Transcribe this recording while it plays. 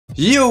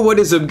Yo, what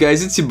is up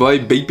guys, it's your boy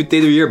Baked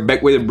Potato here,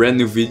 back with a brand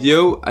new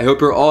video. I hope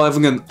you're all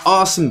having an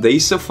awesome day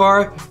so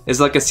far. As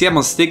like I see, I'm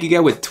on Sticky Guy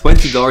with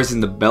 $20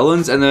 in the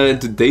balance, and in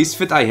today's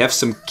vid I have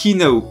some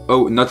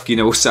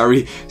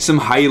some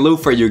high-low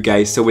for you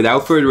guys. So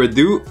without further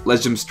ado,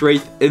 let's jump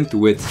straight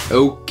into it.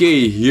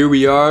 Okay, here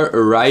we are,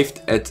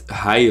 arrived at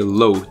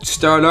high-low. To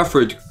start off,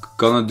 we're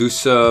gonna do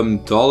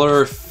some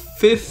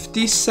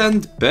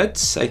 $1.50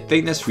 bets. I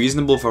think that's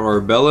reasonable for our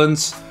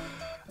balance.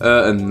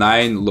 A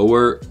 9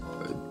 lower.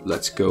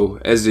 Let's go.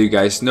 As you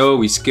guys know,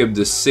 we skipped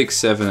the 6,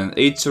 7 and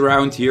 8s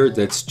around here.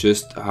 That's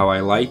just how I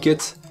like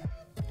it.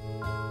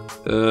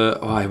 Oh,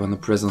 I want to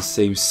press on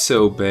same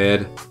so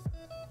bad.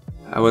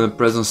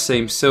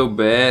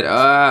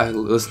 Ah,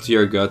 listen to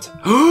your gut.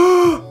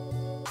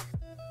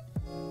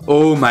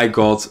 Oh my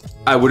god.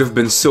 I would have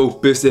been so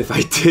pissed if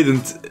I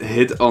didn't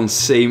hit on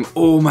same.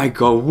 Oh my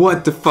god,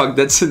 what the fuck?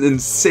 That's an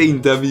insane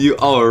W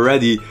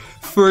already.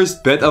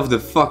 First bet of the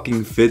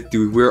fucking vid,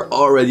 dude. We're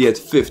already at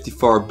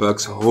 54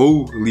 bucks.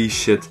 Holy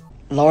shit.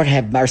 Lord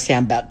have mercy,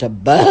 I'm about to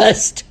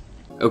bust.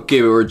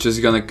 Okay, we're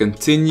just gonna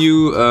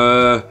continue.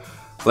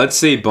 Let's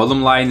say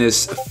bottom line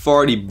is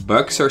 40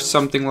 bucks or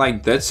something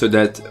like that, so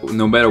that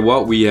no matter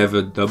what, we have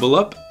a double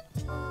up.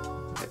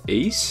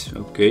 Ace,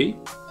 okay.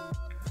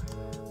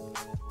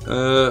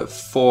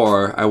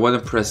 4. I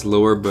want to press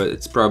lower, but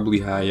it's probably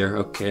higher.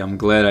 Okay, I'm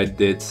glad I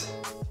did.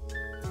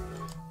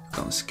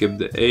 Gonna skip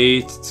the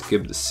 8,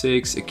 skip the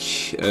 6,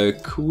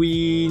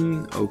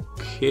 queen,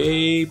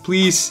 okay,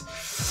 please.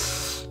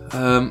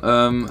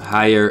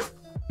 Higher,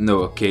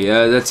 no, okay,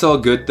 that's all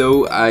good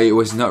though. I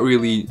was not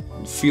really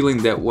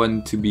feeling that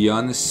one, to be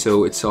honest,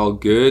 so it's all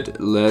good.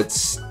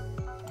 Let's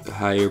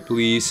higher,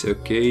 please.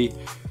 Okay,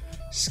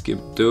 skip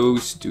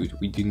those, dude.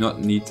 We do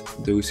not need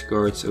those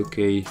cards.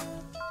 Okay,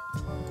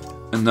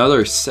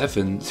 another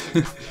 7.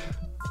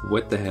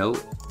 What the hell?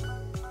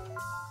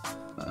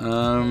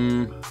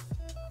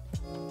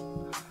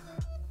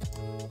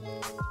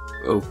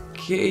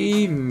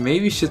 Okay,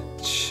 maybe should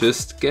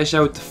just cash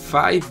out the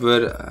 5,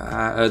 but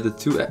the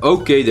 2.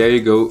 Okay, there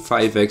you go,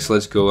 5x.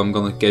 Let's go. I'm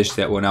gonna cash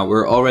that one out.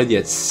 We're already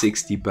at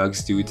 60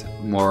 bucks, dude,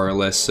 more or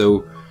less.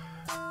 So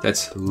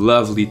that's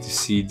lovely to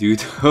see,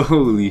 dude.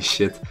 Holy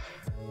shit.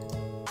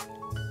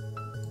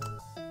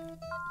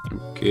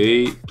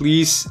 Okay,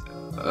 please.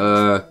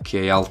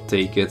 Okay, I'll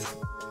take it.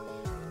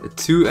 A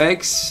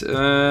 2x.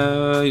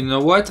 You know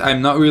what?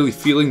 I'm not really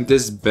feeling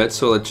this bet,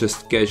 so let's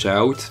just cash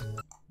out.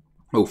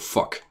 Oh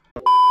fuck.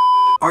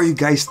 Are you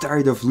guys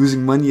tired of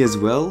losing money as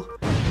well?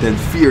 Then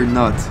fear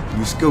not.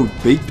 Use code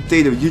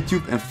BakedPotato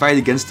YouTube and fight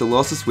against the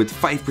losses with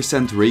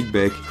 5%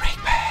 rakeback.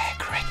 Rakeback.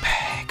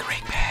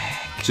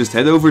 Just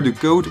head over the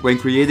code when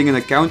creating an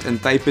account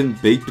and type in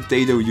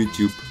BakedPotato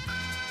YouTube.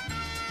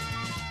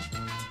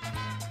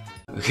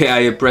 Okay,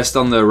 I pressed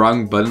on the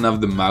wrong button of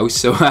the mouse,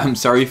 so I'm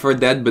sorry for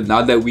that, but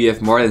now that we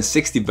have more than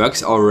 60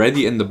 bucks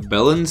already in the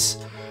balance,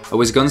 I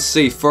was gonna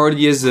say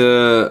 40 is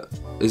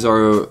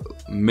our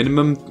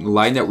minimum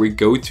line that we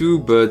go to,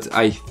 but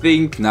I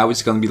think now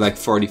it's gonna be like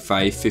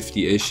 45,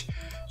 50-ish,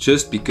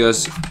 just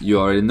because you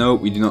already know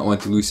we do not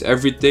want to lose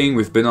everything.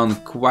 We've been on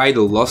quite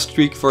a loss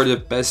streak for the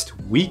past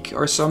week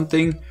or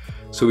something,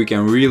 so we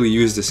can really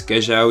use this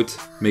cash out,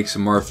 make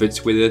some more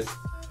vids with it.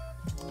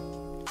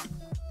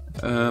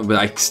 But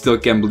I still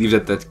can't believe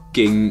that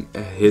king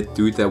hit,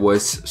 dude. That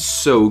was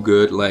so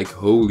good, like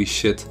holy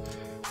shit,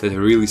 that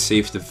really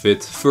saved the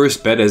vid.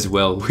 First bet as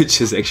well, which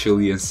is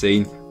actually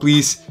insane.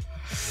 Please.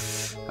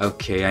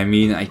 Okay, I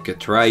mean, I could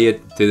try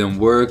it, didn't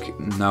work,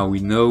 now we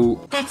know.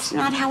 That's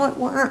not how it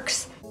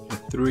works. A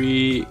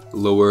 3,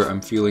 lower,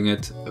 I'm feeling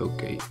it,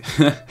 okay.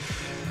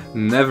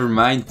 Never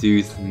mind,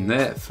 dude,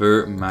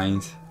 never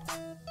mind.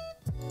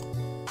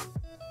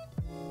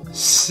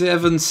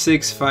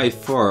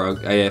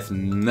 7654, I have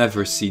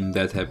never seen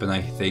that happen,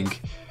 I think.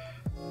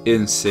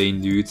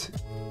 Insane, dude.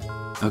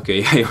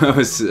 Okay, I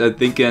was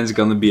thinking it's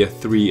gonna be a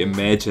 3,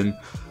 imagine.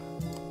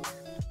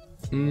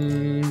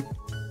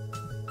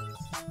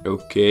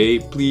 Okay,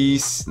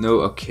 please. No,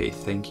 okay,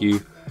 thank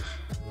you.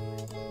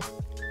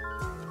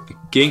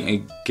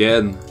 King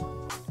again.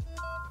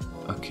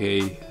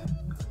 Okay.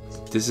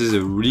 This is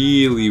a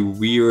really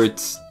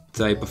weird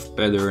type of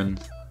pattern.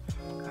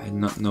 I do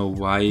not know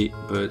why,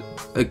 but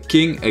a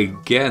king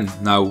again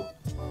now.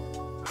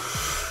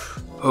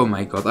 Oh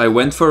my god, I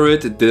went for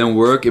it, it didn't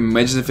work.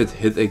 Imagine if it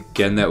hit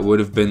again, that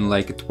would have been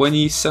like a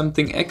 20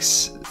 something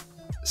X.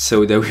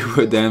 So that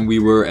we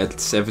were at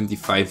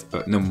 75,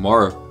 but no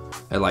more.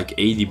 At like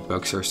 80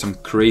 bucks or some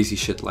crazy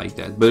shit like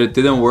that, but it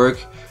didn't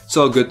work. It's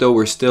all good though,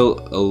 we're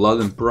still a lot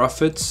in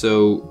profit,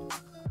 so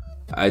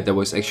that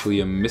was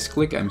actually a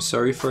misclick, I'm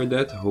sorry for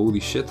that. Holy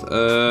shit.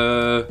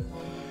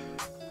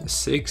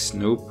 6,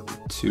 nope.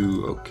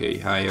 2, okay,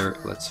 higher,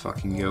 let's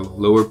fucking go.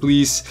 Lower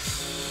please.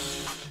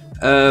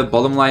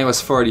 Bottom line was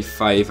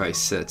 45, I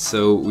said,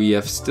 so we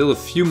have still a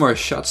few more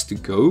shots to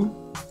go.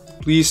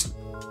 Please.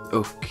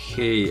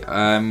 Okay,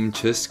 I'm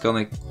just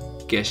gonna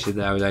cash it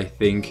out, I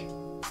think.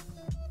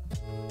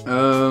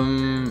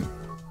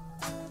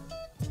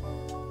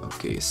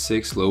 Okay,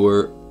 6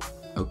 lower.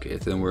 Okay,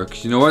 it didn't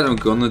work. You know what? I'm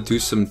gonna do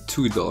some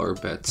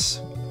 $2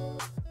 bets.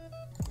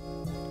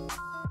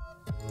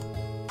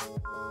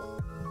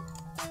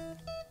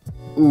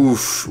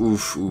 Oof,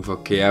 oof, oof.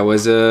 Okay, I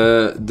was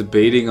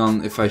debating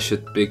on if I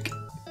should pick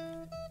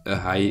a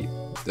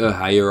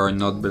higher or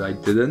not, but I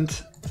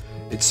didn't.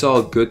 It's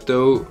all good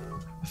though.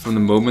 From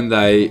the moment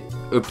I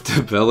upped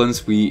the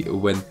balance, we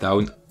went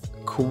down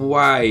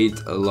quite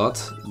a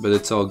lot, but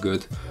it's all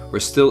good. We're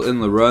still in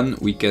the run.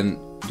 We can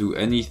do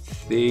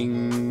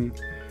anything.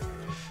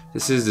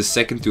 This is the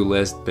second to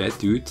last bet,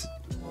 dude.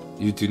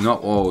 You do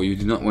not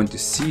want to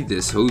see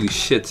this. Holy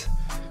shit.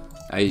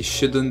 I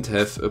shouldn't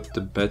have upped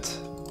the bet,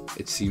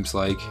 it seems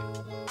like.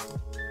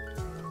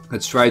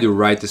 Let's try to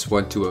write this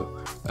one to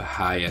a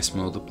high-ass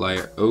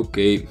multiplier.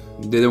 Okay,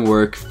 didn't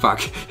work.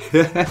 Fuck.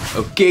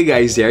 Okay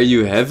guys, there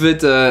you have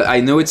it. I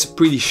know it's a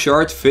pretty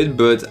short vid,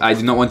 but I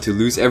do not want to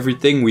lose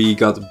everything. We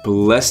got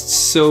blessed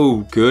so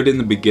good in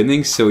the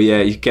beginning, so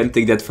yeah, you can't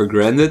take that for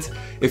granted.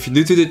 If you're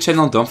new to the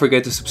channel, don't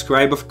forget to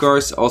subscribe, of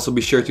course. Also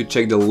be sure to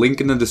check the link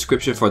in the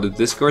description for the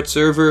Discord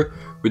server.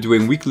 We're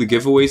doing weekly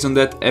giveaways on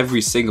that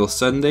every single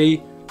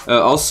Sunday.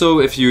 Also,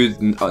 if you're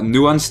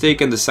new on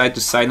Stake and decide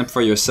to sign up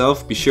for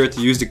yourself, be sure to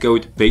use the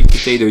code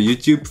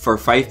BakedPotatoYouTube for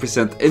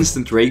 5%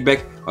 instant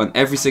rakeback on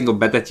every single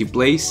bet that you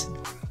place.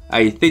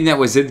 I think that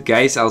was it,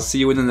 guys. I'll see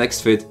you in the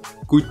next vid.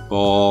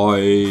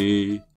 Goodbye.